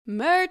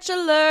Merch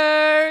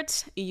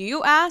alert!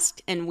 You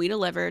asked and we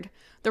delivered.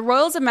 The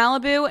Royals of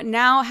Malibu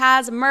now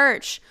has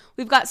merch.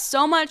 We've got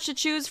so much to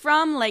choose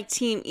from, like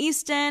Team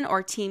Easton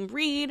or Team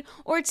Reed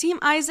or Team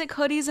Isaac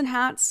hoodies and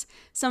hats.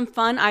 Some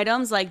fun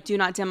items like Do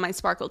Not Dim My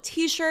Sparkle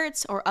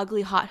t-shirts or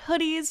Ugly Hot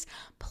hoodies,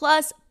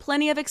 plus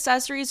plenty of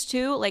accessories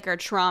too, like our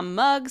Trom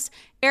mugs,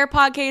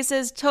 AirPod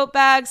cases, tote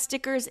bags,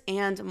 stickers,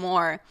 and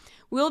more.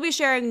 We'll be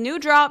sharing new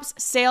drops,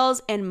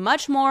 sales, and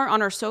much more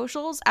on our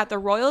socials at The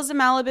Royals of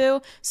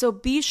Malibu, so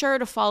be sure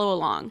to follow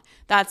along.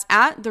 That's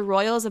at The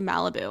Royals of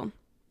Malibu.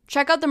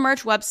 Check out the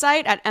merch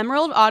website at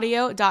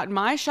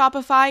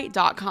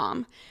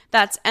emeraldaudio.myshopify.com.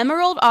 That's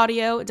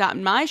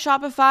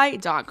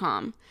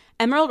emeraldaudio.myshopify.com.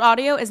 Emerald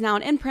Audio is now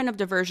an imprint of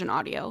Diversion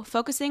Audio,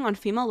 focusing on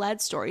female-led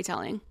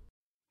storytelling.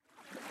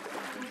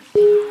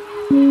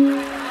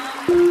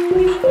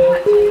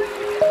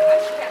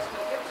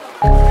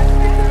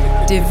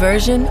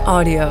 Diversion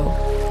Audio.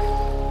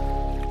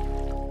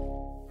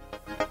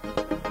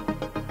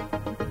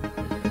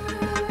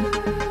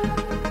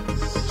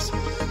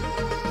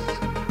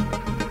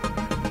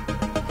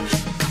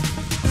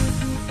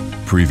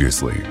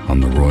 Previously on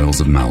The Royals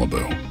of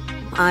Malibu.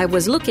 I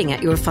was looking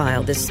at your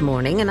file this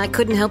morning, and I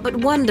couldn't help but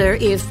wonder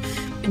if,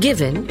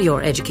 given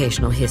your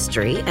educational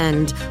history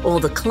and all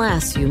the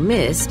class you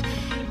missed,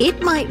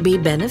 it might be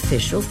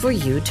beneficial for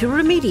you to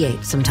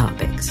remediate some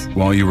topics.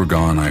 While you were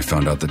gone, I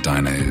found out that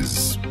Dinah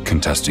is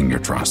contesting your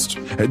trust.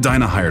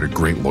 Dinah hired a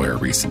great lawyer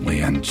recently,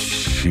 and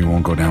she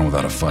won't go down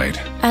without a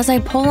fight. As I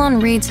pull on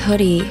Reed's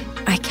hoodie,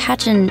 I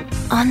catch an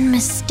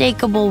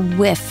unmistakable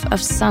whiff of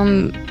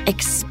some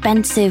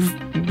expensive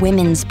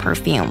women's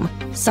perfume.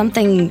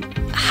 Something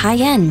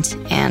high-end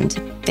and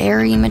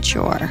very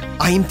mature.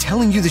 I am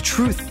telling you the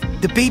truth.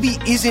 The baby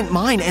isn't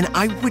mine, and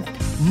I would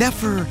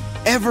never,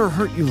 ever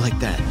hurt you like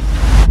that.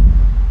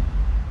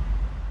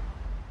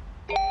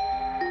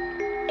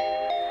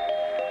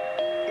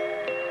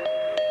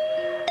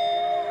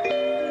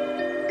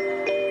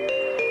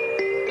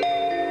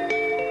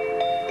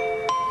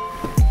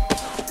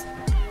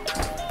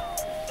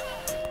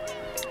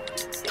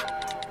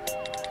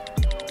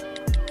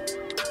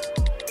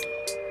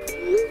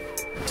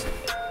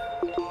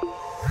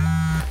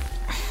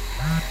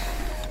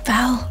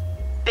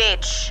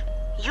 Bitch,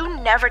 you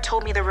never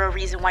told me the real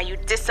reason why you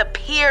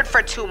disappeared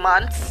for 2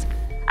 months.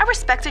 I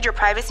respected your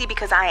privacy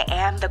because I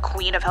am the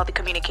queen of healthy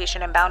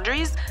communication and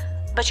boundaries,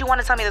 but you want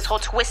to tell me this whole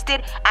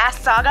twisted ass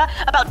saga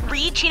about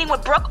Reed cheating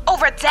with Brooke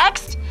over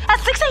text at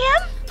 6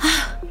 a.m.?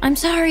 I'm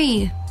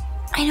sorry.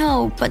 I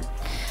know, but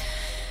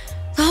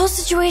the whole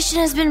situation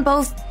has been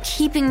both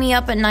keeping me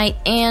up at night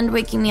and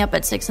waking me up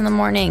at 6 in the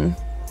morning.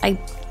 I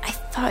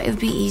thought it would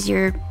be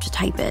easier to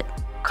type it.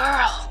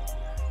 Girl,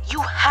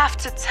 you have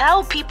to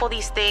tell people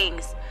these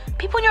things.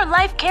 People in your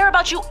life care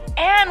about you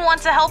and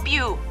want to help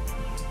you.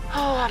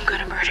 Oh, I'm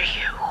gonna murder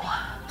you.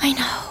 I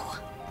know.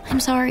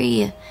 I'm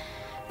sorry.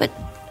 But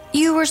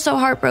you were so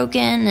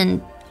heartbroken,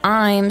 and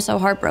I'm so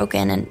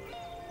heartbroken, and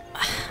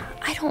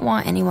I don't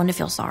want anyone to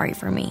feel sorry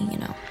for me, you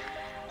know.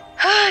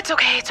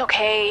 It's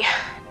okay.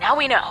 Now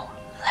we know.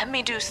 Let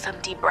me do some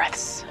deep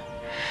breaths.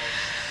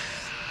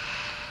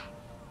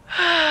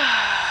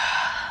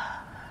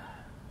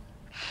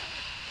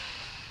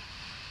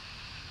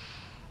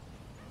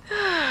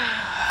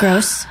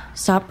 Gross.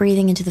 Stop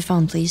breathing into the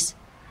phone, please.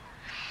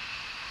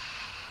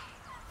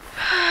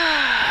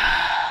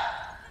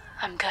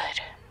 I'm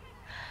good.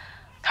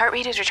 Heart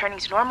rate is returning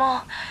to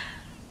normal.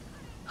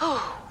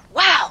 Oh,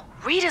 wow.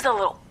 Reed is a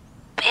little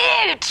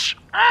bitch.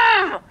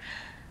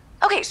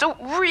 Okay, so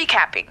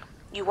recapping.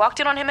 You walked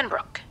in on him and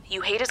Brooke.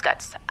 You hate his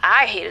guts.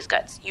 I hate his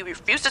guts. You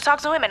refused to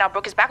talk to him, and now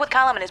Brooke is back with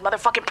Callum and his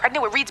motherfucking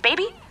pregnant with Reed's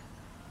baby?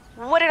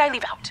 What did I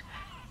leave out?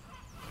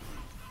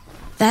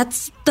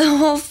 That's the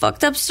whole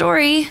fucked up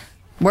story.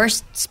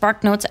 Worst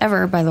spark notes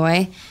ever, by the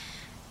way.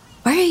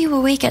 Why are you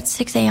awake at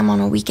 6 a.m.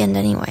 on a weekend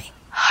anyway?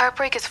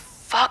 Heartbreak is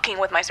fucking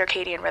with my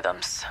circadian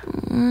rhythms.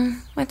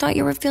 I thought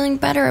you were feeling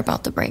better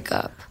about the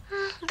breakup.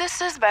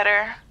 This is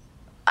better.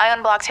 I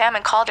unblocked Ham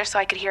and called her so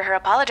I could hear her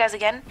apologize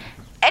again.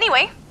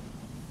 Anyway,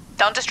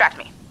 don't distract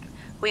me.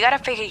 We gotta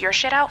figure your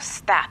shit out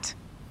stat.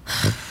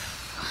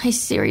 I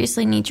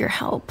seriously need your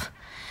help.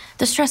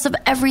 The stress of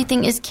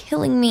everything is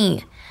killing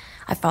me.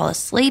 I fall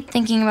asleep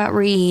thinking about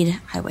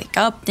Reed. I wake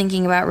up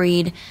thinking about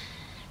Reed.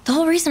 The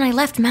whole reason I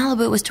left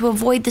Malibu was to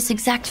avoid this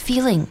exact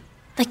feeling.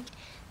 Like,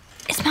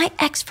 is my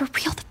ex for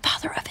real the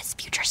father of his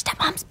future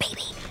stepmom's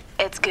baby?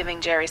 It's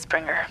giving Jerry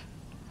Springer.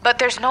 But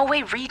there's no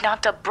way Reed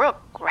knocked up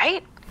Brooke,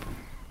 right?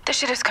 This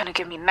shit is gonna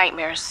give me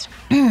nightmares.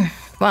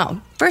 Well,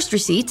 first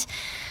receipt,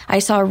 I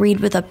saw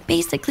Reed with a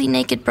basically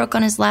naked Brooke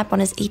on his lap on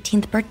his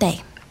 18th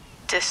birthday.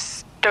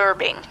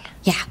 Disturbing.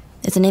 Yeah,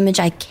 it's an image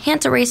I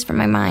can't erase from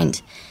my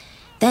mind.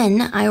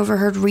 Then I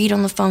overheard Reed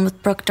on the phone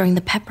with Brooke during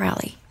the pep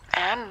rally.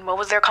 And what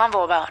was their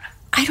convo about?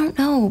 I don't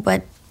know,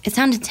 but it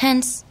sounded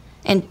tense.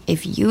 And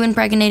if you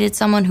impregnated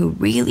someone who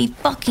really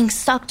fucking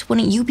sucked,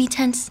 wouldn't you be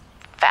tense?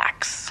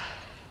 Facts.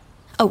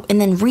 Oh, and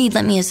then Reed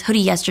lent me his hoodie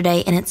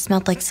yesterday, and it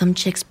smelled like some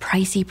chick's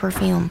pricey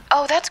perfume.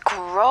 Oh, that's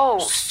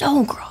gross.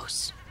 So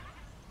gross.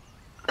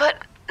 But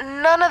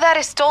none of that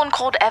is stone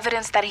cold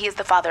evidence that he is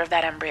the father of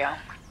that embryo.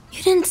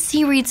 You didn't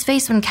see Reed's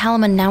face when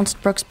Callum announced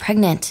Brooke's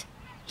pregnant.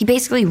 He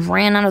basically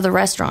ran out of the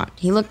restaurant.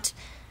 He looked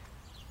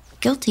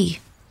guilty.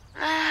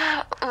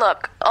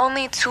 Look,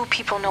 only 2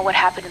 people know what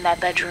happened in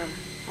that bedroom.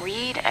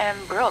 Reed and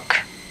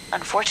Brooke.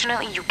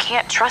 Unfortunately, you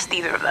can't trust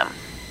either of them.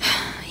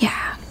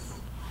 Yeah.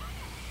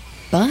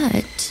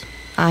 But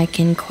I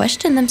can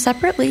question them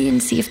separately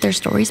and see if their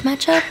stories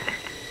match up.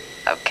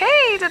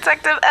 Okay,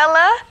 Detective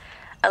Ella.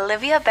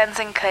 Olivia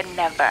Benson could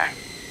never.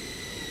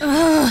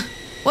 Ugh,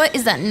 what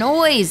is that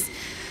noise?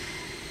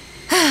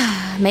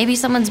 Maybe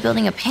someone's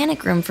building a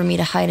panic room for me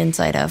to hide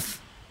inside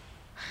of.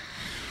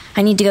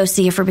 I need to go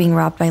see if we're being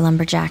robbed by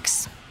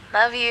lumberjacks.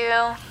 Love you.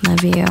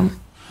 Love you.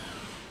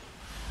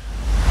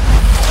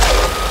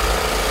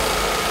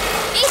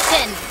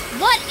 Ethan,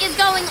 what is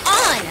going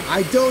on?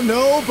 I don't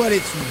know, but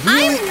it's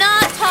really... I'm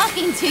not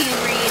talking to you,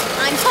 Reed.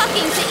 I'm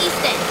talking to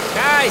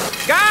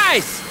Easton.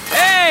 Guys!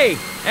 Hey!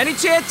 Any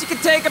chance you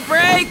could take a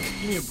break?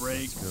 Give me a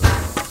break.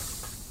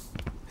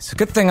 It's a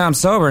good thing I'm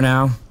sober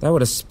now. That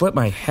would have split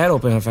my head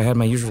open if I had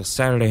my usual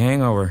Saturday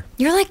hangover.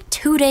 You're like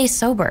 2 days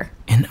sober.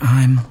 And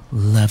I'm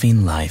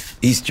loving life.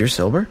 East, you're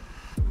sober?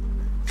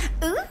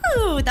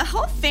 Ooh, the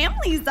whole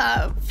family's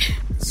up.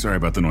 Sorry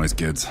about the noise,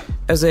 kids.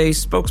 As a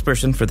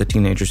spokesperson for the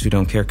Teenagers Who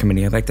Don't Care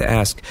committee, I'd like to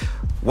ask,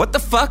 what the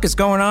fuck is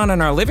going on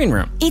in our living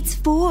room? It's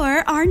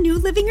for our new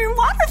living room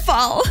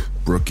waterfall.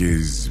 Brooke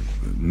is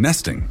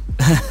nesting.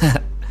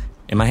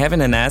 Am I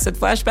having an acid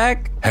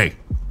flashback? Hey,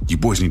 you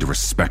boys need to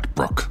respect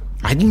Brooke.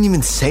 I didn't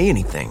even say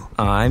anything.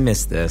 Oh, I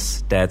missed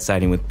this. Dad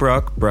siding with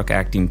Brooke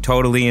acting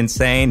totally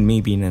insane,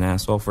 me being an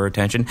asshole for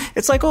attention.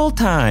 It's like old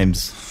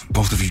times.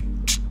 Both of you,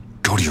 just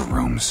go to your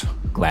rooms.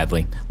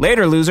 Gladly.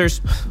 Later, losers.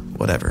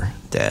 Whatever,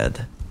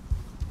 Dad.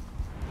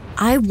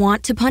 I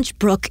want to punch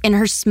Brooke in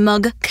her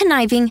smug,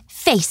 conniving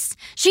face.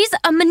 She's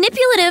a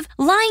manipulative,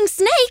 lying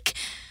snake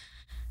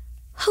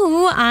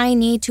who I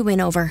need to win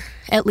over,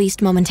 at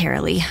least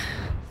momentarily.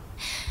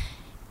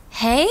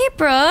 Hey,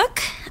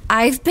 Brooke.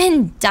 I've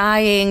been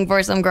dying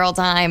for some girl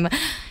time.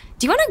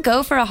 Do you want to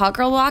go for a hot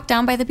girl walk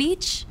down by the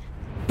beach?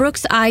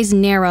 Brooke's eyes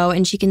narrow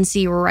and she can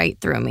see right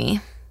through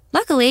me.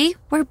 Luckily,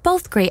 we're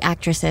both great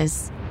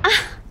actresses.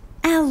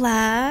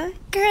 Ella,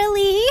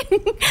 girly,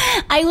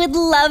 I would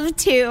love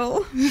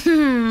to.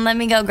 Let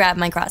me go grab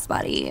my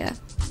crossbody.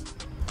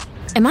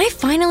 Am I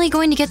finally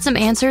going to get some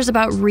answers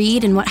about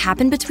Reed and what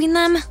happened between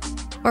them?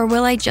 Or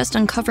will I just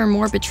uncover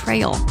more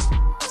betrayal?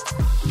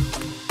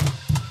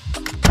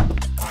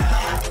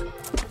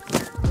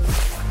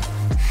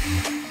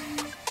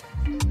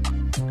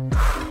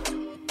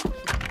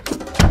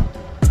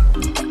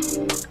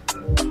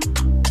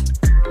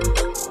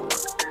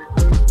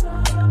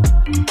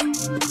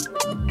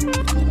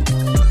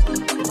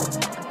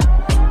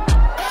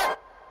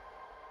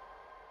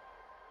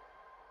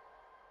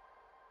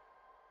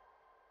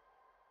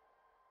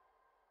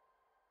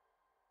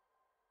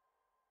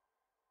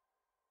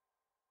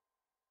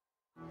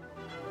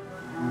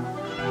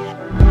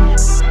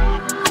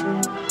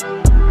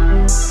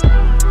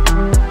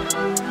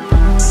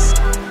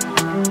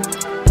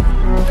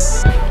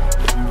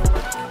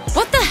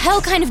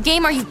 What kind of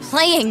game are you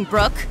playing,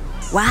 Brooke?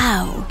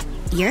 Wow,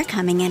 you're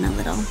coming in a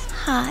little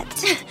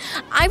hot.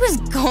 I was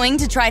going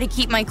to try to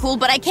keep my cool,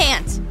 but I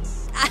can't.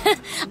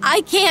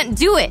 I can't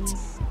do it.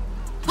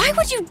 Why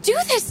would you do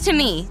this to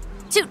me?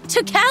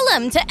 To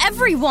Callum, to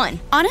everyone?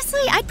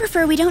 Honestly, I'd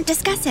prefer we don't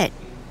discuss it.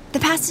 The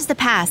past is the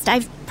past.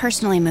 I've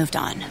personally moved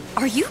on.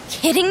 Are you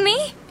kidding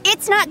me?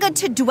 It's not good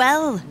to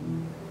dwell,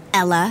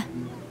 Ella.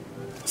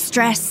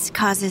 Stress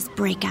causes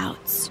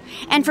breakouts.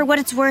 And for what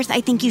it's worth,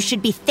 I think you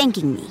should be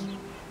thanking me.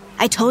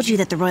 I told you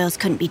that the Royals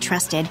couldn't be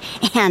trusted,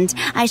 and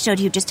I showed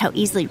you just how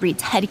easily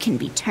Reed's head can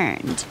be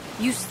turned.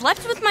 You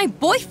slept with my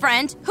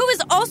boyfriend, who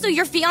is also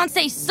your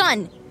fiancé's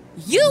son.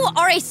 You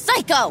are a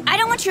psycho! I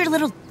don't want your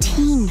little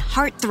teen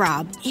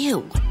heartthrob.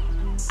 Ew.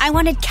 I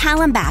wanted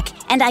Callum back,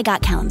 and I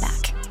got Callum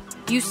back.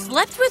 You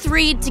slept with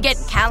Reed to get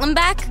Callum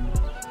back?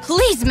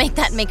 Please make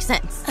that make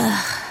sense.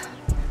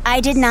 I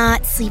did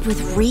not sleep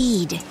with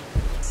Reed.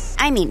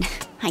 I mean,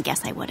 I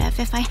guess I would have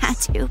if I had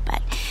to,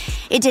 but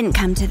it didn't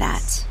come to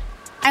that.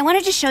 I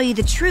wanted to show you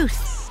the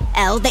truth,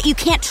 Elle, that you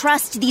can't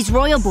trust these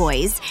royal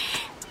boys.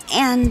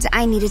 And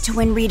I needed to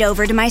win Reed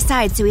over to my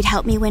side so he'd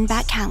help me win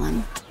back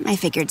Callum. I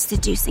figured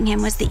seducing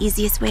him was the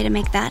easiest way to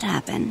make that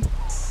happen.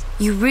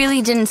 You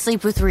really didn't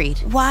sleep with Reed?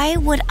 Why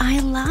would I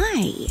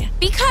lie?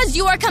 Because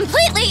you are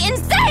completely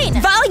insane!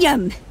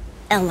 Volume!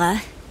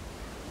 Ella,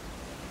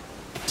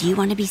 do you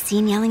want to be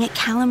seen yelling at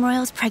Callum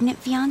Royal's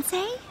pregnant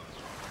fiancé?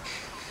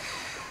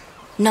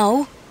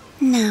 No.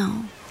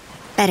 No.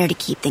 Better to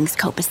keep things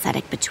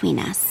copacetic between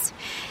us.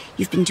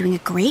 You've been doing a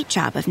great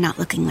job of not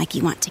looking like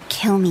you want to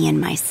kill me in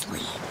my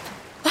sleep.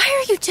 Why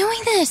are you doing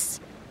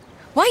this?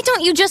 Why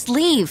don't you just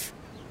leave?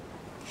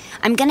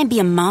 I'm gonna be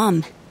a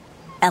mom,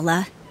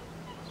 Ella.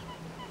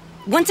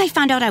 Once I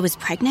found out I was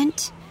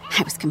pregnant,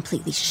 I was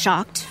completely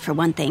shocked, for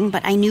one thing,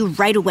 but I knew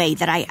right away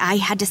that I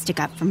had to stick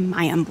up for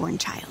my unborn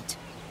child.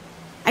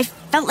 I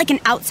felt like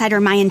an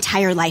outsider my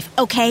entire life,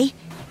 okay?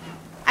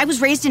 I was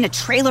raised in a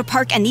trailer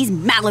park, and these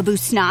Malibu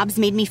snobs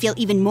made me feel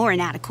even more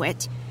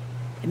inadequate.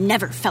 I've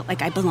never felt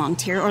like I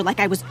belonged here or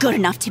like I was good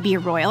enough to be a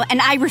royal, and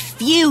I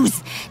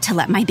refuse to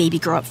let my baby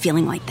grow up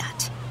feeling like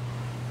that.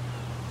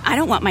 I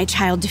don't want my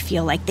child to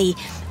feel like they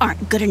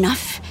aren't good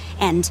enough,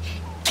 and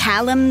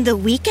Callum the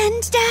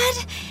weekend dad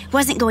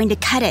wasn't going to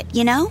cut it,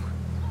 you know?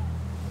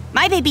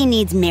 My baby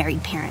needs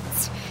married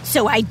parents,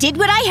 so I did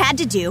what I had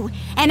to do,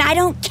 and I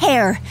don't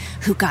care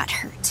who got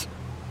hurt.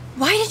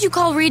 Why did you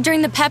call Reed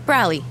during the pep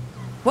rally?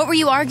 What were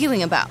you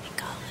arguing about? Oh my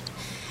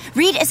God.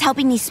 Reed is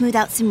helping me smooth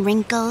out some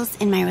wrinkles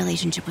in my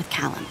relationship with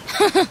Callum.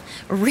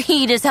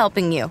 Reed is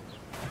helping you.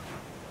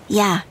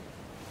 Yeah,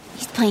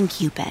 he's playing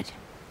Cupid.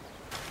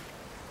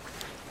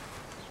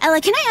 Ella,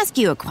 can I ask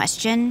you a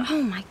question?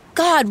 Oh my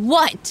God,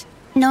 what?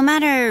 No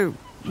matter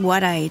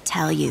what I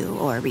tell you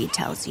or Reed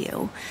tells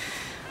you,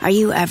 are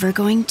you ever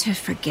going to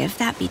forgive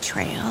that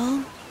betrayal?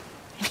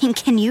 I mean,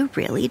 can you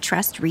really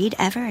trust Reed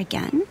ever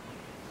again?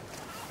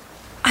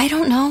 I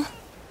don't know.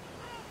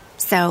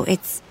 So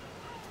it's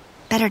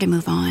better to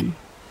move on.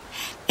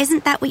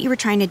 Isn't that what you were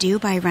trying to do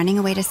by running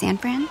away to San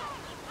Fran?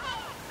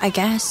 I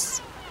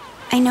guess.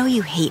 I know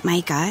you hate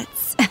my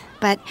guts,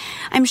 but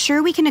I'm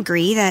sure we can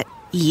agree that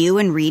you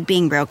and Reed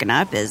being broken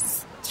up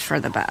is for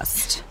the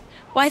best.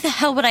 Why the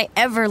hell would I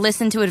ever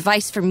listen to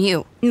advice from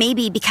you?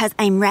 Maybe because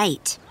I'm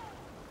right.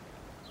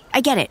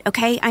 I get it,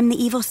 okay? I'm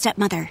the evil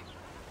stepmother.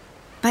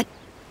 But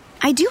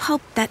I do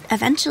hope that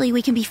eventually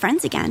we can be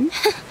friends again.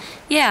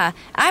 Yeah,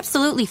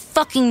 absolutely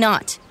fucking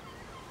not.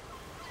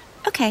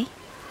 Okay.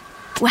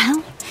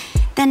 Well,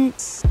 then,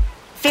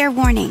 fair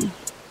warning.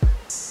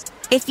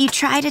 If you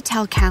try to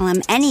tell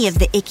Callum any of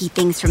the icky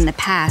things from the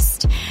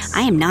past,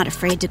 I am not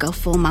afraid to go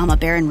full mama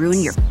bear and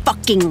ruin your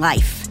fucking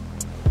life.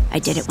 I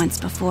did it once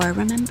before,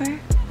 remember?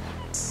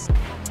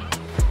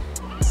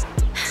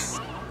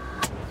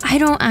 I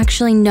don't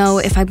actually know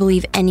if I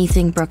believe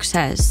anything Brooke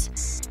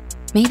says.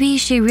 Maybe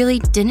she really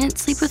didn't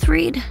sleep with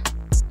Reed?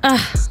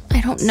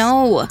 I don't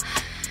know.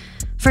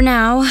 For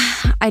now,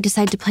 I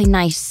decide to play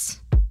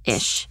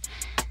nice-ish.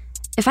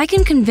 If I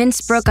can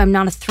convince Brooke I'm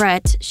not a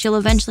threat, she'll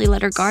eventually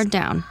let her guard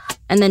down.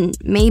 And then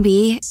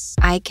maybe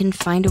I can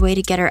find a way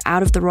to get her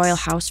out of the royal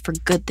house for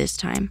good this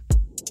time.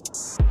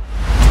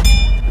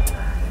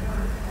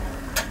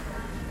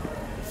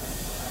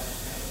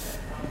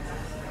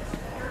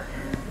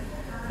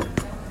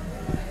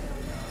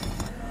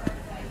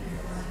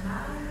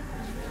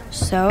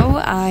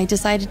 So I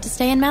decided to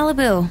stay in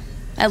Malibu,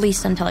 at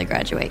least until I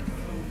graduate.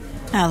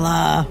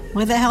 Ella,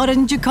 why the hell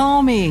didn't you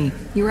call me?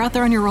 You were out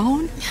there on your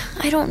own?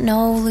 I don't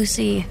know,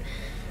 Lucy.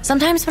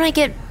 Sometimes when I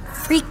get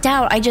freaked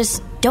out, I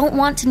just don't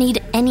want to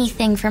need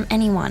anything from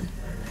anyone.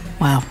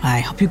 Well,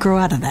 I hope you grow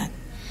out of that.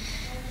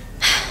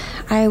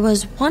 I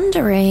was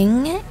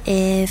wondering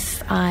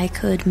if I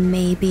could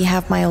maybe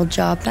have my old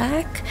job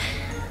back.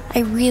 I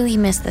really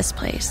miss this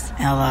place.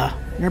 Ella,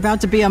 you're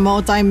about to be a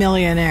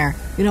multi-millionaire.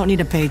 You don't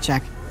need a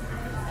paycheck.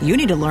 You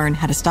need to learn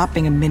how to stop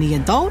being a mini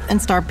adult and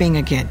start being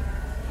a kid.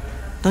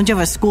 Don't you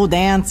have a school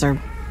dance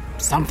or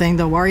something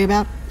to worry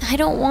about? I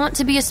don't want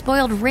to be a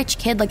spoiled rich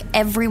kid like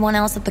everyone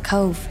else at the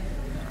Cove.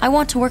 I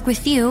want to work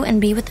with you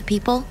and be with the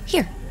people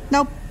here.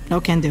 Nope,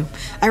 no can do.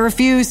 I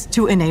refuse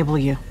to enable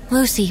you.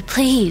 Lucy,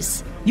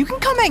 please. You can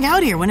come hang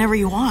out here whenever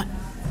you want,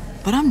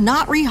 but I'm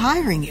not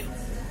rehiring you.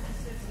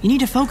 You need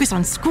to focus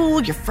on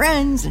school, your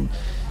friends, and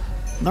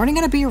learning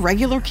how to be a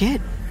regular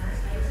kid.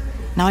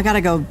 Now I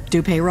gotta go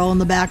do payroll in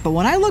the back, but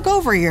when I look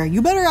over here,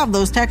 you better have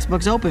those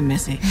textbooks open,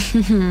 Missy.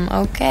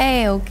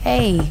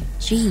 Okay.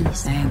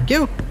 Jeez. Thank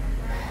you.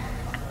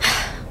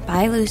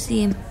 Bye,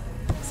 Lucy.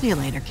 See you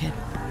later, kid.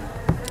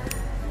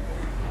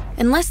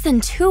 In less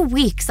than 2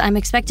 weeks, I'm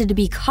expected to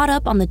be caught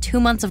up on the 2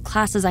 months of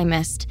classes I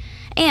missed.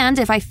 And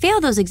if I fail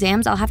those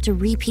exams, I'll have to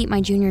repeat my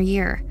junior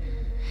year.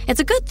 It's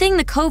a good thing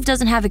the Cove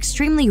doesn't have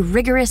extremely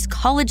rigorous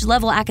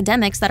college-level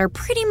academics that are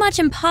pretty much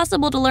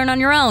impossible to learn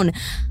on your own.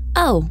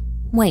 Oh,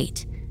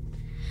 wait.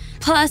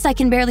 Plus, I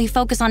can barely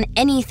focus on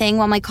anything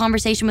while my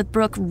conversation with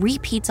Brooke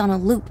repeats on a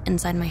loop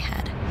inside my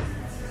head.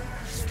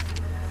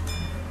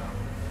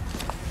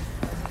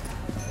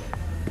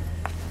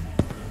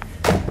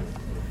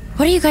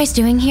 What are you guys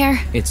doing here?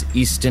 It's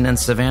Easton and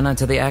Savannah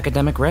to the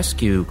academic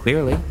rescue,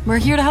 clearly. We're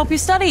here to help you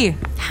study.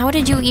 How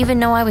did you even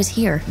know I was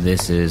here?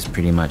 This is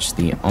pretty much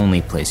the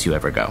only place you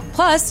ever go.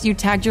 Plus, you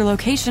tagged your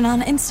location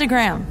on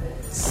Instagram.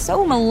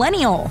 So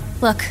millennial.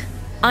 Look,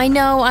 I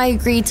know I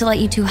agreed to let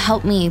you two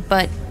help me,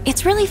 but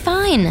it's really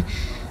fine.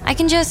 I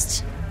can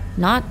just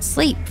not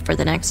sleep for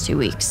the next 2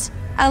 weeks.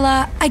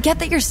 Ella, I get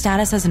that your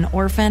status as an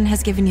orphan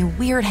has given you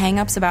weird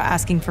hang-ups about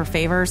asking for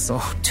favors.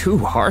 Oh, too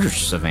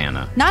harsh,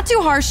 Savannah. Not too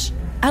harsh.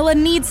 Ella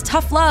needs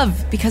tough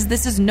love because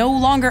this is no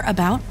longer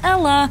about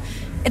Ella.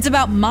 It's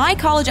about my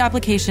college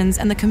applications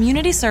and the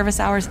community service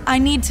hours I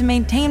need to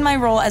maintain my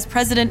role as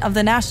president of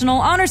the National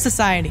Honor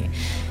Society.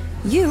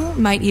 You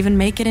might even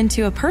make it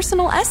into a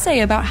personal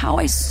essay about how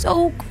I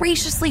so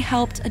graciously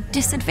helped a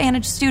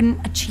disadvantaged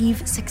student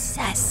achieve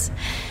success.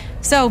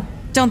 So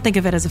don't think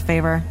of it as a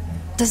favor.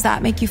 Does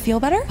that make you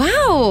feel better?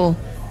 Wow.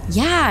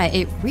 Yeah,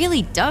 it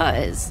really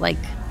does. Like,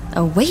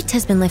 A weight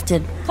has been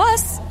lifted.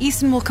 Plus,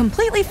 Easton will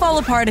completely fall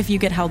apart if you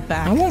get held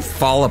back. I won't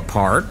fall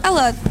apart.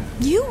 Ella,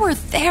 you were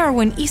there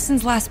when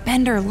Easton's last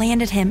bender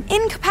landed him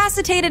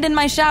incapacitated in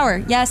my shower,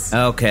 yes?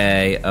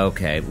 Okay.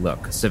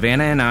 Look,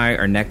 Savannah and I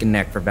are neck and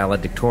neck for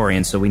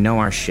valedictorian, so we know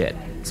our shit.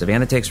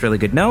 Savannah takes really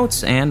good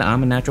notes, and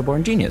I'm a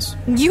natural-born genius.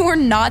 You are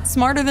not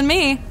smarter than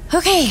me.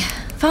 Okay,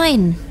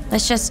 fine.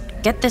 Let's just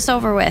get this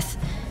over with.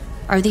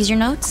 Are these your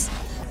notes?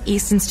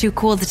 Easton's too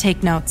cool to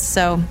take notes,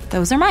 so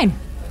those are mine.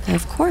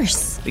 Of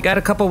course. We got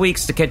a couple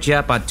weeks to catch you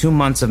up on 2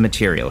 months of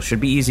material. Should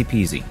be easy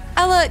peasy.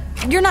 Ella,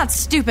 you're not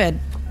stupid,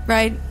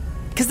 right?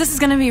 Because this is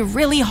going to be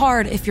really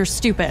hard if you're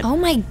stupid. Oh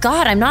my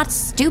god, I'm not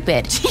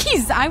stupid.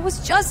 Jeez, I was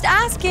just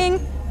asking.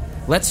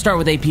 Let's start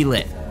with AP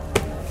Lit.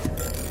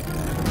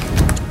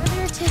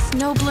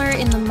 Nobler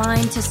in the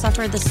mind to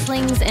suffer the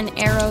slings and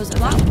arrows of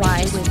plot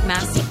rise with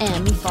mass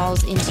M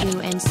falls into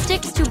and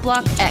sticks to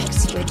block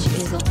X, which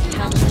is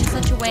balanced in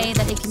such a way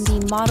that it can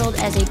be modeled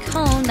as a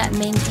cone that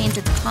maintains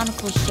its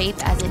conical shape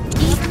as it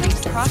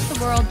decreases across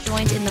the world,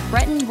 joined in the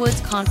Bretton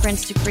Woods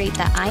Conference to create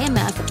the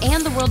IMF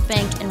and the World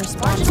Bank, and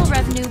responsible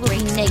revenue will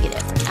be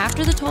negative.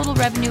 After the total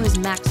revenue is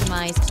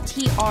maximized,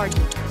 TR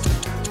decreases.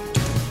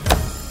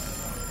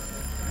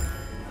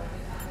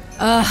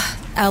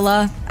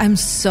 Ella, I'm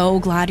so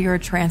glad you're a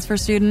transfer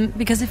student,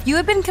 because if you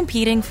had been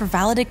competing for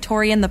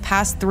valedictorian the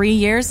past 3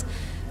 years,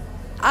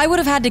 I would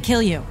have had to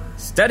kill you.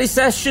 Study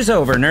sesh is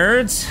over,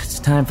 nerds. It's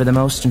time for the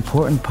most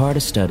important part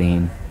of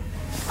studying.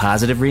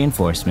 Positive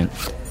reinforcement.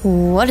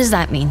 What does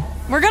that mean?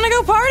 We're gonna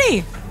go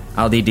party!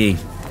 I'll DD.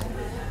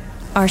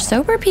 Are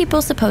sober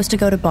people supposed to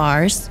go to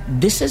bars?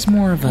 This is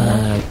more of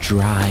a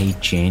dry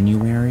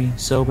January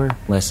sober,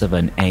 less of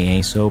an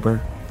AA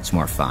sober. It's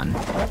more fun.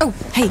 Oh,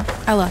 hey,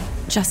 Ella,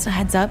 just a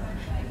heads up.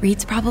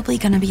 Reed's probably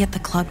gonna be at the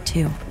club,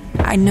 too.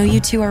 I know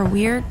you two are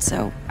weird,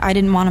 so I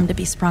didn't want him to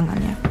be sprung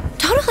on you.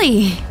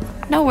 Totally.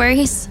 No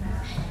worries.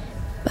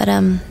 But,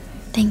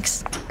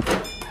 thanks.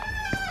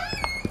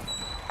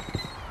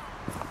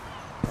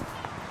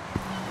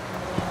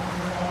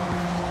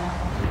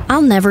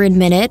 I'll never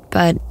admit it,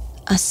 but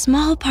a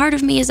small part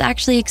of me is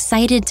actually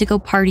excited to go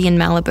party in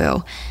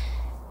Malibu.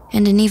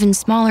 And an even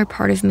smaller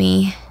part of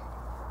me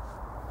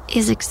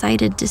is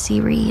excited to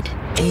see Reed.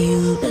 Do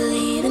you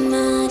believe in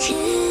magic?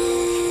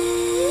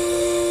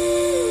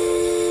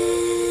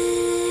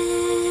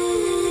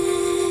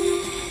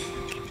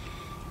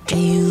 Do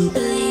you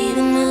believe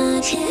in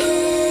magic?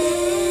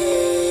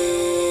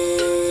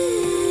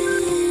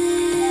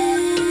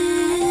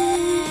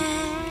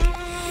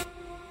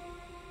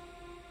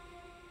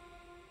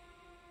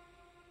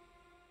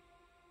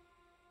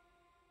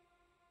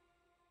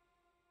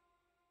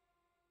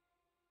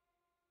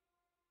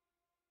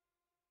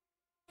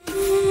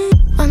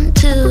 One,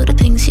 two, the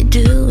things you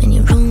do in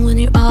your room when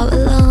you're all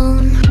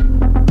alone.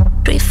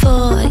 3,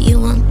 4, you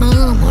want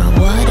mom or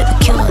whatever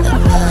cure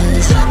that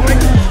was.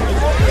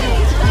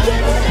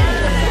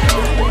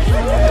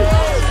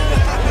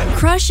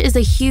 Crush is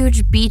a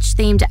huge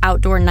beach-themed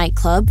outdoor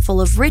nightclub full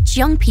of rich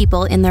young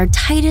people in their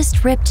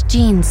tightest ripped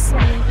jeans.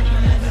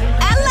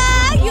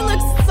 Ella, you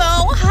look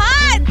so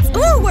hot!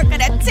 Ooh, we're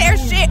gonna tear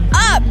shit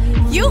up!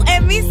 You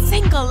and me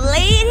single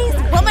ladies,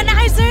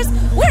 womanizers,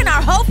 we're in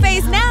our whole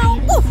phase now.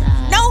 Ooh,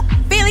 no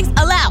feelings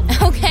allowed.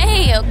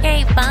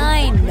 Okay,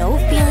 fine. No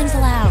feelings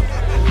allowed.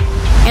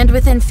 And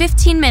within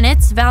 15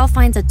 minutes, Val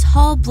finds a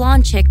tall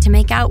blonde chick to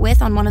make out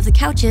with on one of the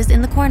couches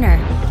in the corner.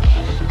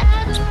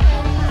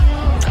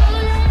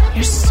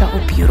 You're so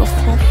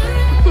beautiful.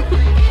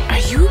 Are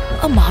you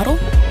a model?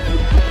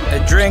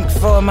 A drink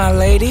for my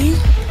lady,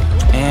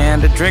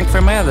 and a drink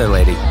for my other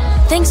lady.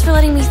 Thanks for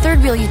letting me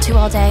third wheel you two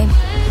all day.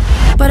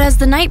 But as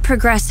the night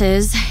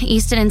progresses,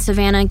 Easton and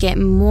Savannah get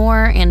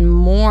more and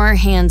more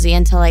handsy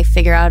until I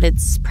figure out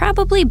it's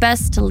probably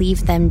best to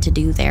leave them to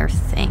do their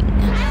thing.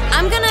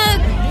 I'm gonna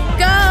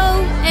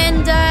go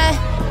and,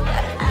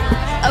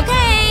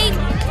 okay.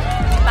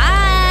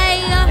 Bye.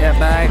 Yeah,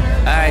 bye.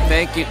 Bye,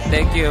 thank you.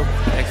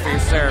 Thanks for your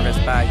service,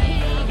 bye.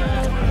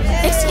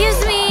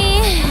 Excuse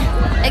me,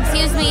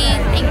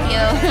 thank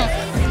you.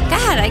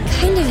 God, I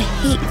kind of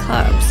hate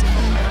clubs.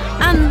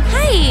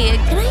 Hey,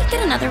 can I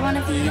get another one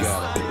of these?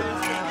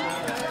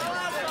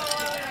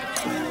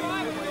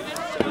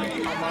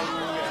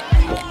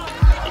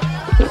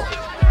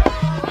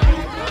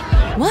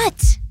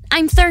 What?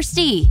 I'm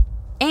thirsty.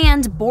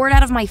 And bored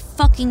out of my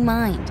fucking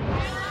mind.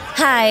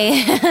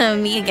 Hi,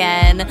 me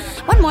again.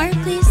 One more,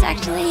 please,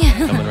 actually.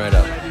 Coming right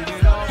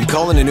up. You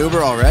calling an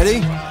Uber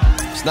already?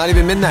 It's not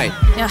even midnight.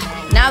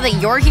 Now that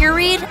you're here,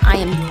 Reed, I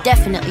am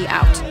definitely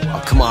out.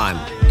 Oh, come on.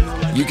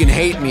 You can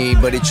hate me,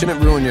 but it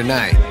shouldn't ruin your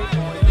night.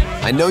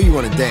 I know you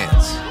want to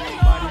dance.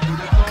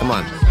 Come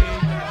on.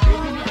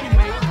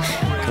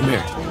 Come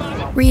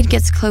here. Reed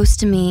gets close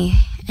to me,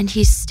 and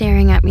he's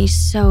staring at me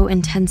so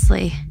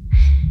intensely.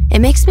 It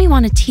makes me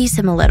want to tease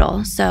him a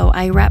little, so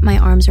I wrap my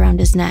arms around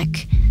his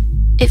neck.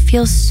 It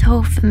feels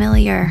so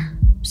familiar,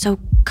 so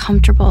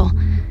comfortable,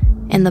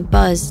 and the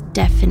buzz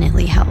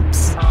definitely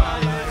helps.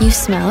 You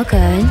smell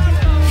good.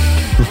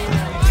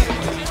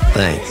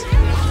 Thanks.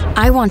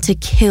 I want to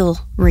kill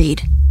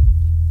Reed.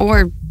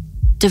 Or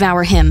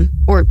devour him,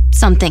 or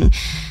something.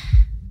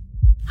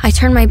 I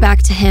turn my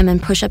back to him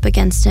and push up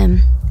against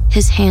him.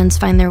 His hands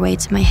find their way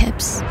to my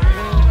hips.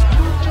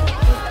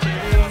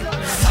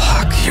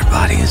 Fuck, your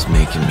body is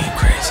making me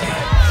crazy.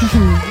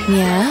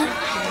 Yeah?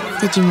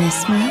 Did you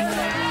miss me?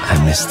 I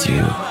missed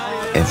you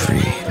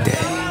every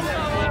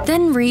day.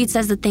 Then Reed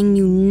says the thing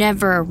you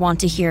never want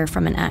to hear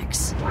from an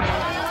ex.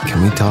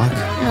 Can we talk?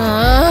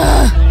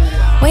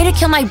 Way to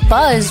kill my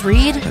buzz,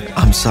 Reed.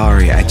 I'm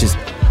sorry, I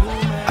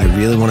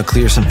really want to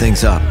clear some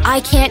things up. I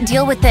can't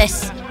deal with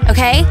this,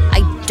 okay?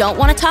 I don't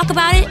want to talk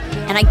about it,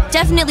 and I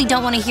definitely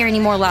don't want to hear any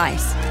more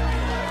lies.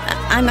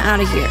 I'm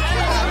out of here.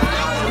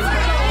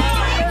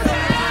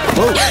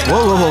 Whoa.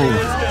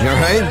 You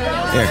alright?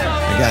 Here,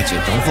 I got you.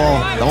 Don't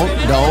fall.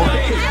 Don't.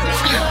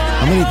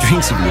 How many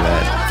drinks have you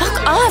had?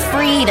 Fuck off,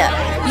 Reed.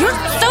 You're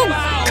so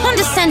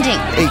condescending.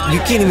 Hey, you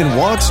can't even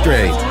walk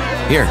straight.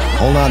 Here,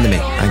 hold on to me.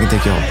 I can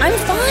take you home. I'm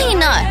fine.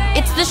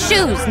 It's the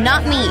shoes,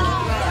 not me.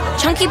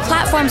 Chunky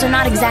platforms are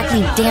not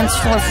exactly dance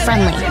floor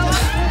friendly.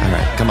 All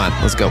right, come on,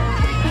 let's go.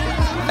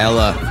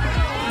 Ella,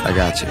 I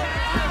got you.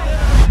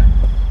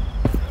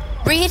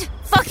 Reed,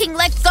 fucking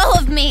let go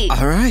of me.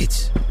 All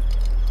right.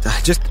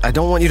 I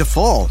don't want you to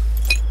fall.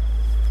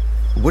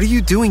 What are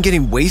you doing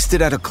getting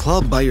wasted at a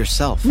club by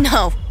yourself?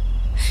 No.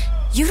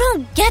 You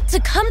don't get to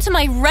come to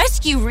my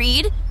rescue,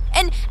 Reed.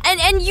 And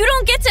you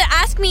don't get to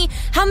ask me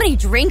how many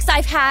drinks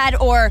I've had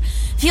or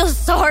feel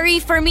sorry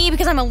for me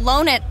because I'm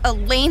alone at a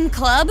lame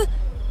club.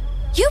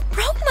 You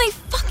broke my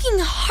fucking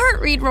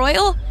heart, Reed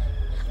Royal.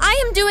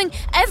 I am doing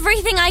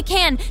everything I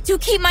can to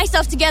keep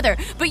myself together,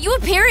 but you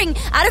appearing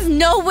out of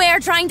nowhere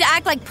trying to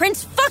act like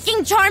Prince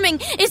fucking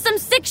Charming is some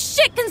sick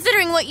shit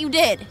considering what you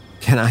did.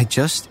 Can I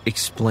just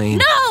explain?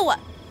 No,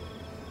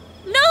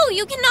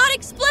 you cannot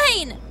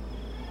explain.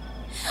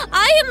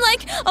 I am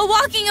like a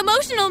walking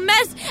emotional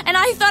mess, and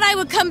I thought I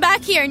would come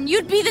back here and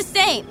you'd be the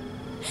same.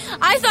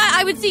 I thought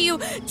I would see you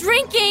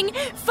drinking,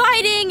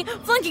 fighting,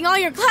 flunking all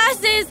your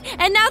classes,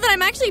 and now that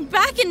I'm actually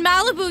back in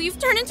Malibu, you've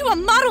turned into a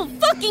model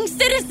fucking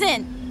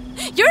citizen.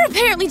 You're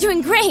apparently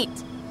doing great.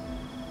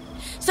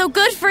 So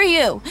good for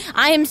you.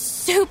 I am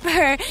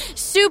super,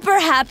 super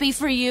happy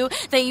for you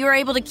that you were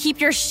able to keep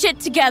your shit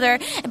together,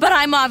 but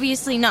I'm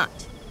obviously not.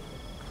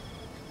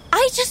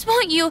 I just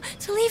want you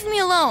to leave me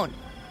alone.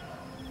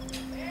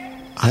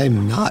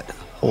 I'm not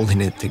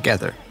holding it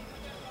together.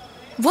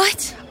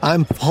 What?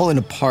 I'm falling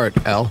apart,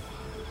 Elle.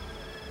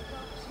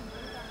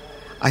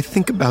 I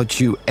think about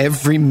you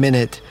every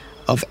minute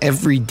of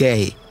every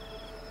day.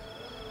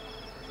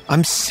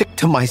 I'm sick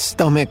to my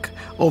stomach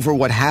over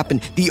what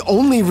happened. The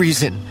only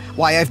reason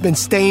why I've been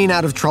staying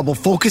out of trouble,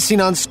 focusing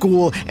on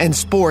school and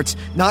sports,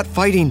 not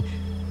fighting,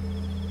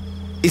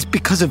 is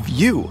because of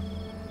you.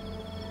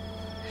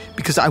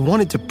 Because I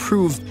wanted to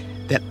prove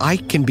that I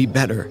can be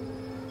better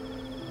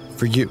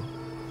for you.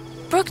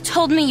 Brooke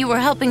told me you were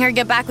helping her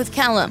get back with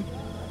Callum.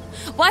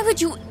 Why would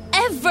you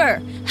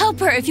ever help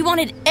her if you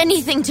wanted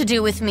anything to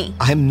do with me?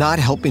 I'm not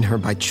helping her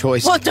by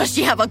choice. What, does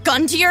she have a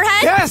gun to your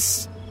head?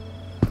 Yes!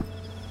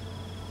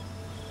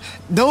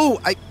 No,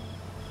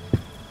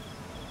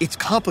 It's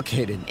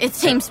complicated. It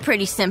seems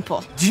pretty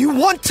simple. Do you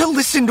want to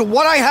listen to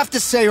what I have to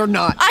say or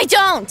not? I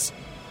don't!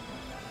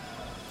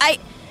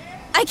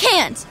 I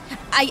can't.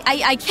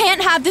 I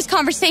can't have this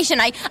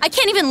conversation. I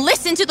can't even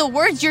listen to the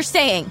words you're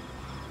saying.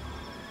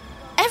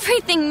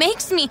 Everything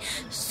makes me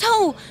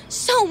so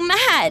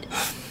mad.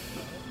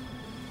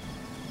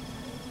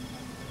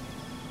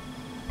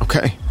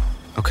 Okay.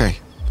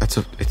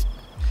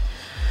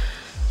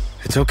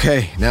 It's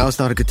okay. Now is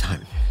not a good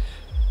time.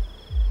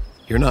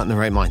 You're not in the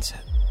right mindset.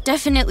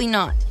 Definitely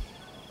not.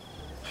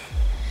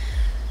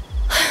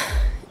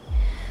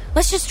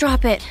 Let's just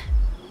drop it.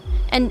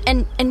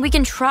 And we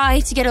can try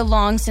to get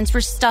along since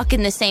we're stuck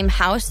in the same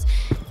house,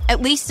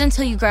 at least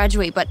until you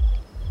graduate, but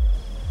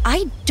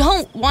I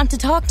don't want to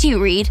talk to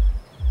you, Reed.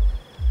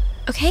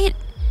 Okay?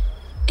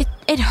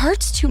 It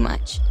hurts too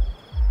much.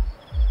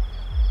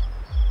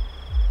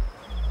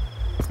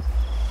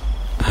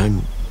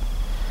 I'm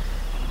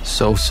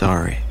so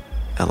sorry,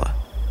 Ella.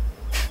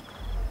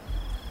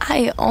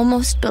 I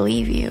almost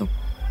believe you.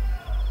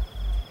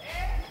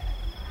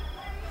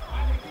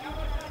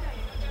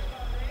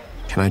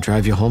 Can I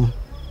drive you home?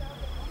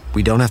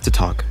 We don't have to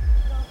talk.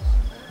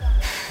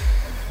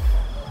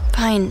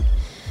 Fine.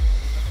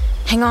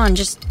 Hang on,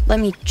 just let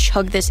me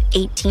chug this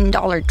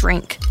 $18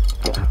 drink.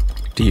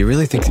 Do you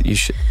really think that you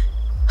should...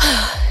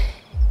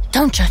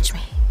 Don't judge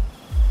me.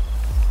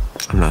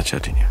 I'm not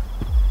judging you.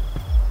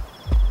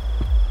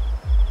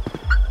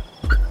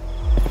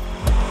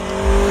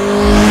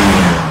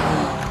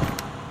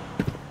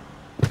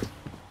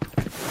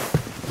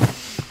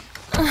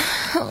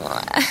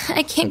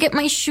 I can't get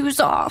my shoes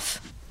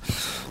off.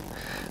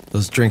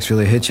 Those drinks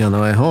really hit you on the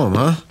way home,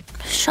 huh?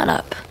 Shut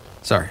up.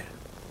 Sorry.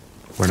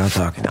 We're not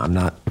talking. I'm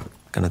not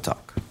gonna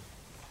talk.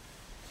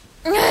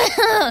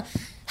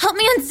 Help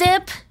me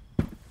unzip.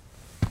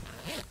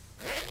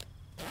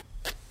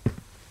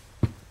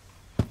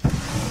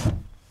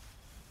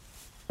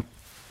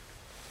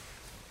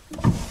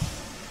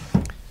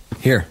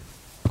 Here.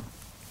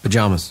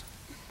 pajamas.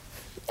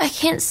 I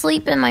can't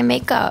sleep in my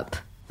makeup.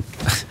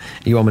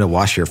 You want me to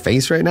wash your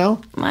face right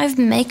now? I have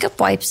makeup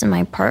wipes in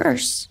my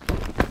purse.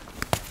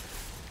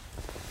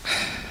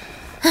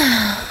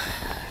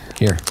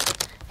 Here.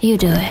 You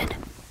do it.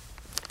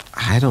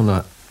 I don't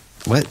know.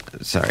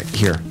 What? Sorry,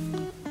 here.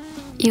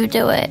 You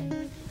do it.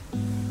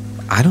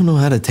 I don't know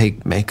how to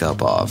take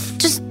makeup off.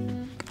 Just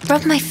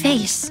rub my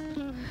face.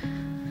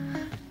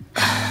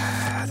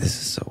 This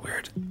is so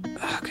weird.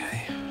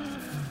 Okay.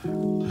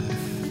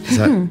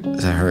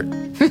 Does that hurt?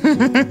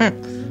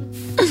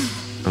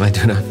 Am I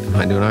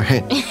doing all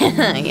right?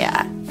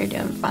 Yeah, you're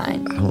doing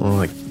fine. I don't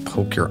want to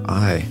poke your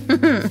eye.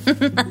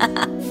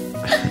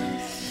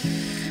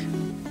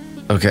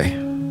 Okay.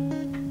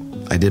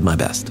 I did my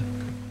best.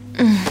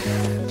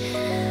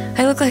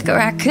 I look like a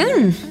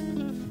raccoon.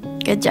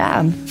 Good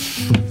job.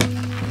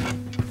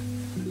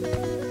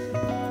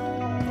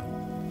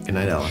 Good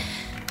night, Ella.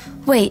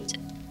 Wait.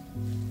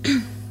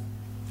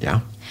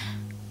 Yeah?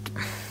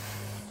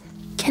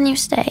 Can you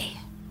stay?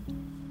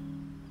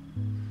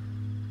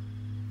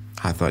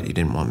 I thought you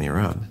didn't want me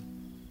around.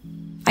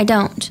 I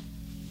don't.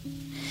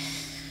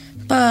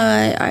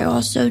 But I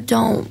also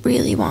don't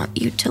really want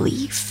you to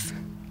leave.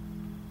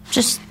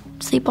 Just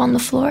sleep on the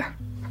floor.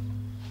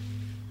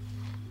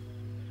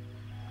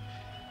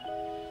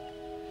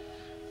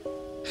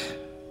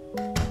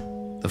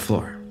 The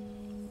floor.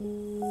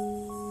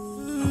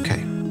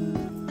 Okay.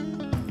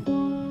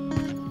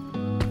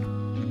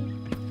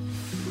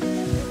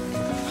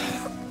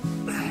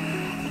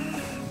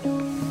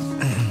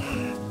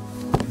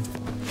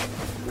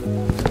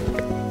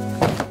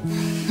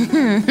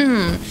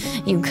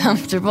 You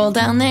comfortable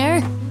down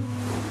there?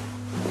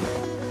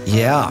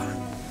 Yeah.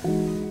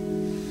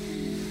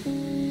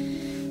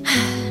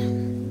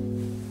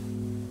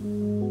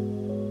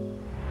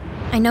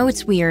 I know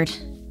it's weird.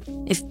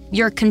 If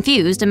you're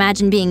confused,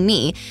 imagine being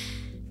me.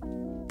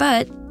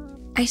 But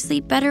I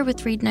sleep better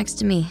with Reed next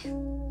to me,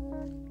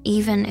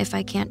 even if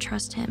I can't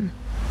trust him.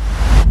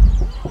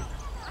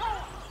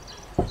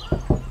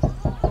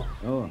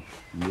 Oh,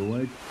 you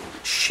awake?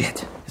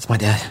 Shit, it's my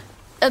dad.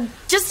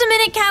 Just a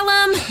minute,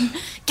 Callum.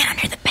 Get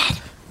under the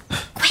bed.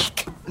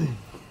 Quick.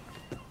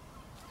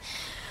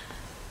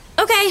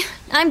 Okay,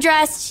 I'm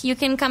dressed. You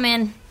can come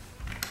in.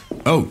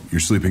 Oh,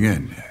 you're sleeping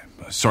in.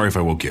 Sorry if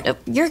I woke you.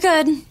 You're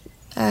good.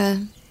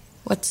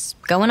 What's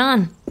going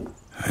on?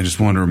 I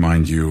just wanted to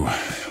remind you,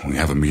 we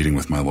have a meeting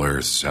with my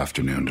lawyers this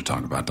afternoon to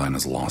talk about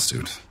Dinah's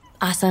lawsuit.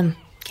 Awesome.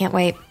 Can't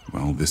wait.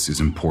 Well, this is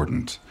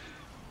important.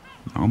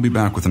 I'll be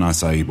back with an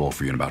acai bowl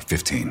for you in about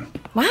 15.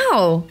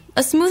 Wow.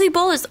 A smoothie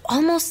bowl is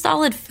almost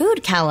solid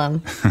food,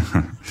 Callum.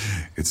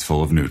 It's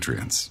full of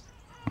nutrients.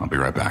 I'll be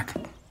right back.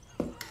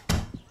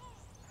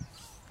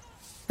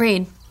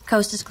 Reed,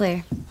 coast is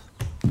clear.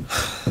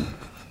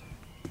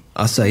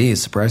 Acai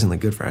is surprisingly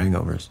good for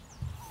hangovers.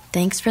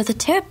 Thanks for the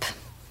tip.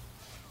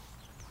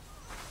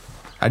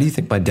 How do you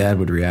think my dad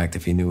would react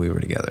if he knew we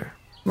were together?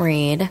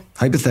 Reed.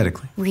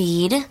 Hypothetically.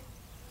 Reed,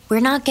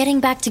 we're not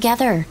getting back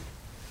together.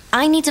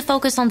 I need to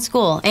focus on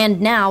school,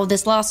 and now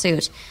this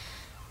lawsuit.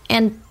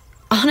 And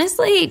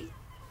honestly,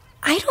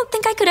 I don't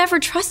think I could ever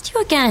trust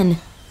you again,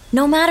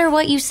 no matter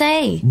what you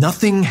say.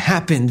 Nothing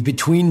happened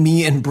between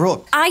me and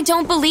Brooke. I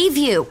don't believe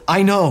you.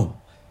 I know.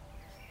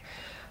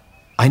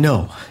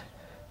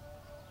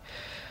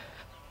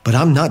 But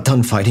I'm not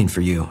done fighting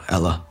for you,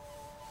 Ella.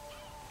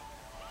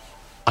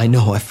 I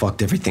know I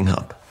fucked everything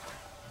up.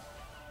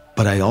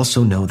 But I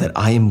also know that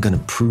I am gonna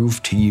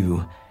prove to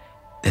you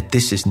that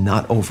this is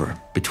not over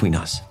between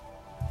us.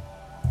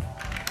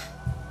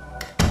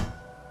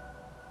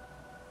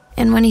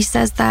 And when he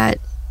says that,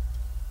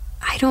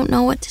 I don't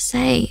know what to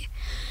say.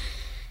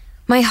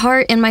 My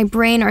heart and my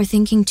brain are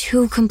thinking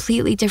two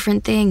completely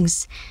different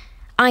things.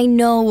 I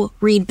know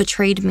Reed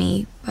betrayed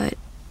me, but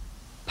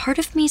part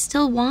of me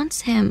still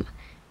wants him.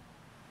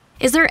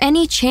 Is there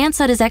any chance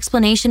that his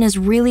explanation is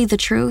really the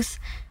truth?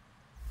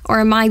 Or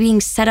am I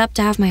being set up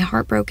to have my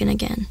heart broken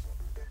again?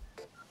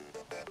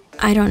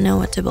 I don't know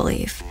what to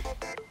believe.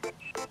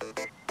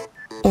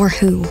 Or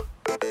who.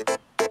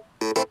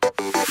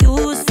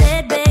 You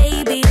said,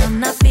 baby, I'm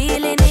not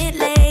feeling it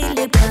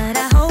lately, but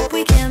I hope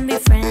we can be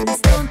friends,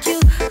 don't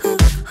you?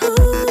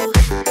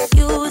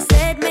 You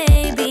said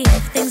maybe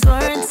if things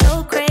weren't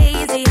so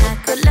crazy, I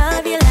could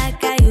love you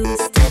like I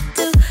used to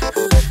do.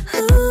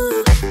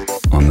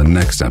 On the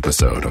next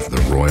episode of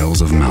The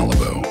Royals of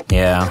Malibu.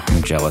 Yeah,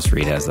 I'm jealous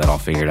Reed has that all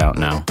figured out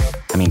now.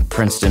 I mean,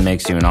 Princeton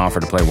makes you an offer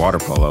to play water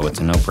polo. It's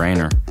a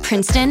no-brainer.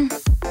 Princeton?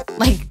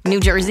 Like New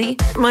Jersey?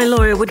 My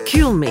lawyer would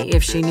kill me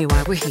if she knew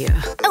I were here.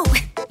 Oh,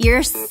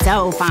 you're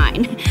so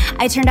fine.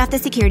 I turned off the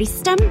security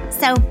system,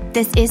 so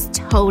this is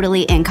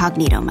totally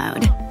incognito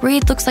mode.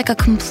 Reed looks like a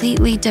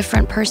completely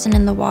different person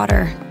in the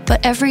water,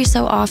 but every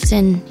so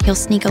often, he'll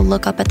sneak a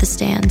look up at the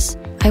stands.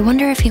 I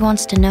wonder if he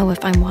wants to know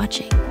if I'm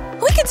watching.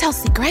 We can tell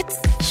secrets.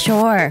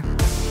 Sure.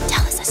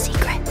 Tell us a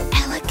secret.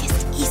 Ella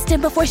kissed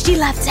Easton before she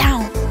left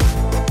town.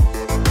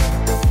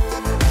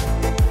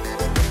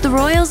 The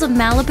Royals of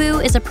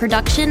Malibu is a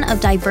production of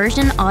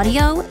Diversion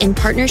Audio in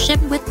partnership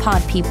with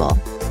Pod People.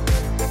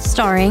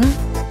 Starring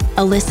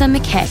Alyssa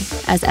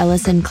McKay as Ella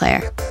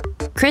Sinclair,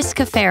 Chris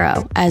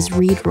Cafaro as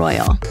Reed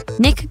Royal,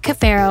 Nick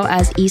Cafaro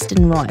as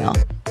Easton Royal,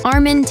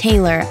 Armin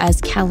Taylor as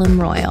Callum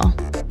Royal,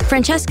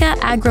 Francesca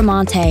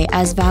Agramonte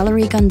as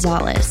Valerie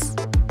Gonzalez,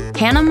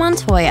 Hannah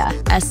Montoya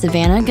as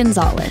Savannah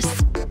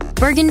Gonzalez,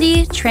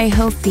 Burgundy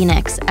Trejo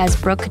Phoenix as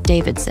Brooke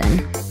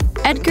Davidson,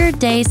 Edgar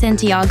De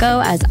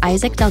Santiago as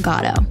Isaac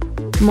Delgado,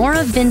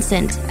 Maura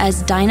Vincent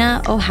as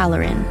Dinah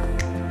O'Halloran,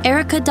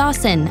 Erica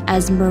Dawson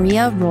as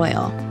Maria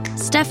Royal,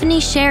 Stephanie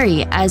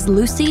Sherry as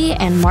Lucy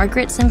and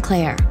Margaret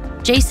Sinclair,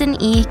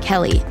 Jason E.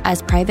 Kelly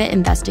as Private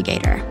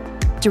Investigator.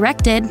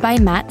 Directed by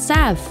Matt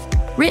Sav.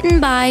 Written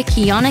by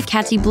Kiana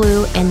Catty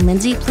Blue and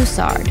Lindsay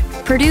Ploussard.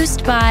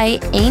 Produced by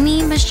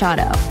Amy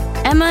Machado,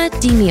 Emma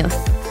Demuth,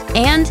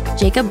 and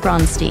Jacob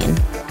Bronstein.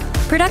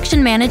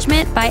 Production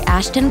management by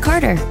Ashton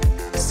Carter.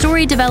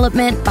 Story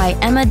development by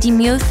Emma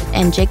Demuth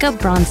and Jacob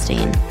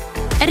Bronstein.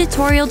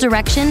 Editorial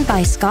direction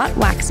by Scott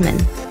Waxman.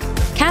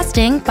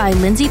 Casting by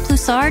Lindsay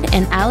Ploussard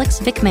and Alex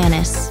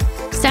Vickmanis.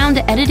 Sound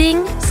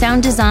editing,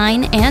 sound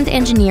design, and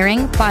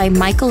engineering by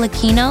Michael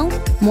Aquino,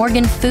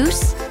 Morgan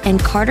Foose, and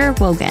Carter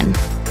Wogan.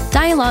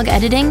 Dialogue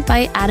editing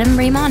by Adam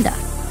Raymonda.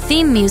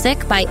 Theme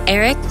music by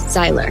Eric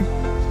Zeiler.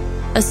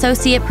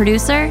 Associate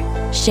producer,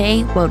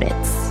 Shay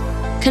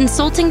Woditz.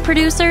 Consulting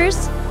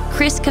producers,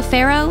 Chris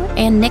Cafaro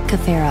and Nick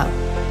Cafaro.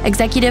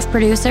 Executive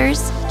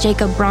producers,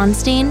 Jacob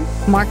Bronstein,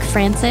 Mark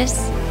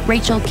Francis,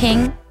 Rachel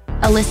King,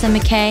 Alyssa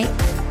McKay,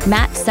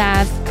 Matt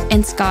Sav,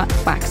 and Scott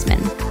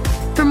Waxman.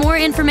 For more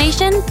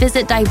information,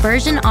 visit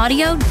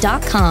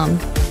diversionaudio.com.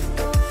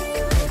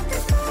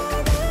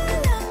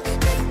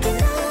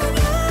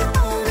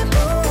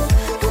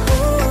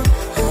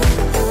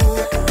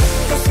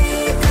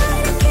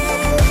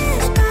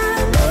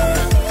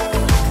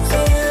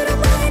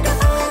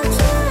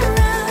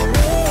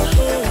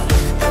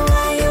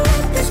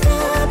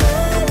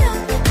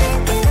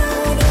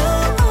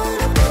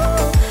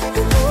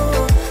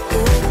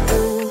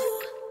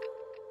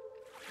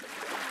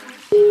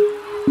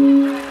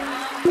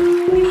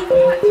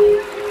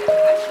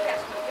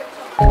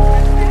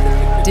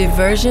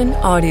 Diversion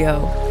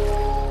Audio.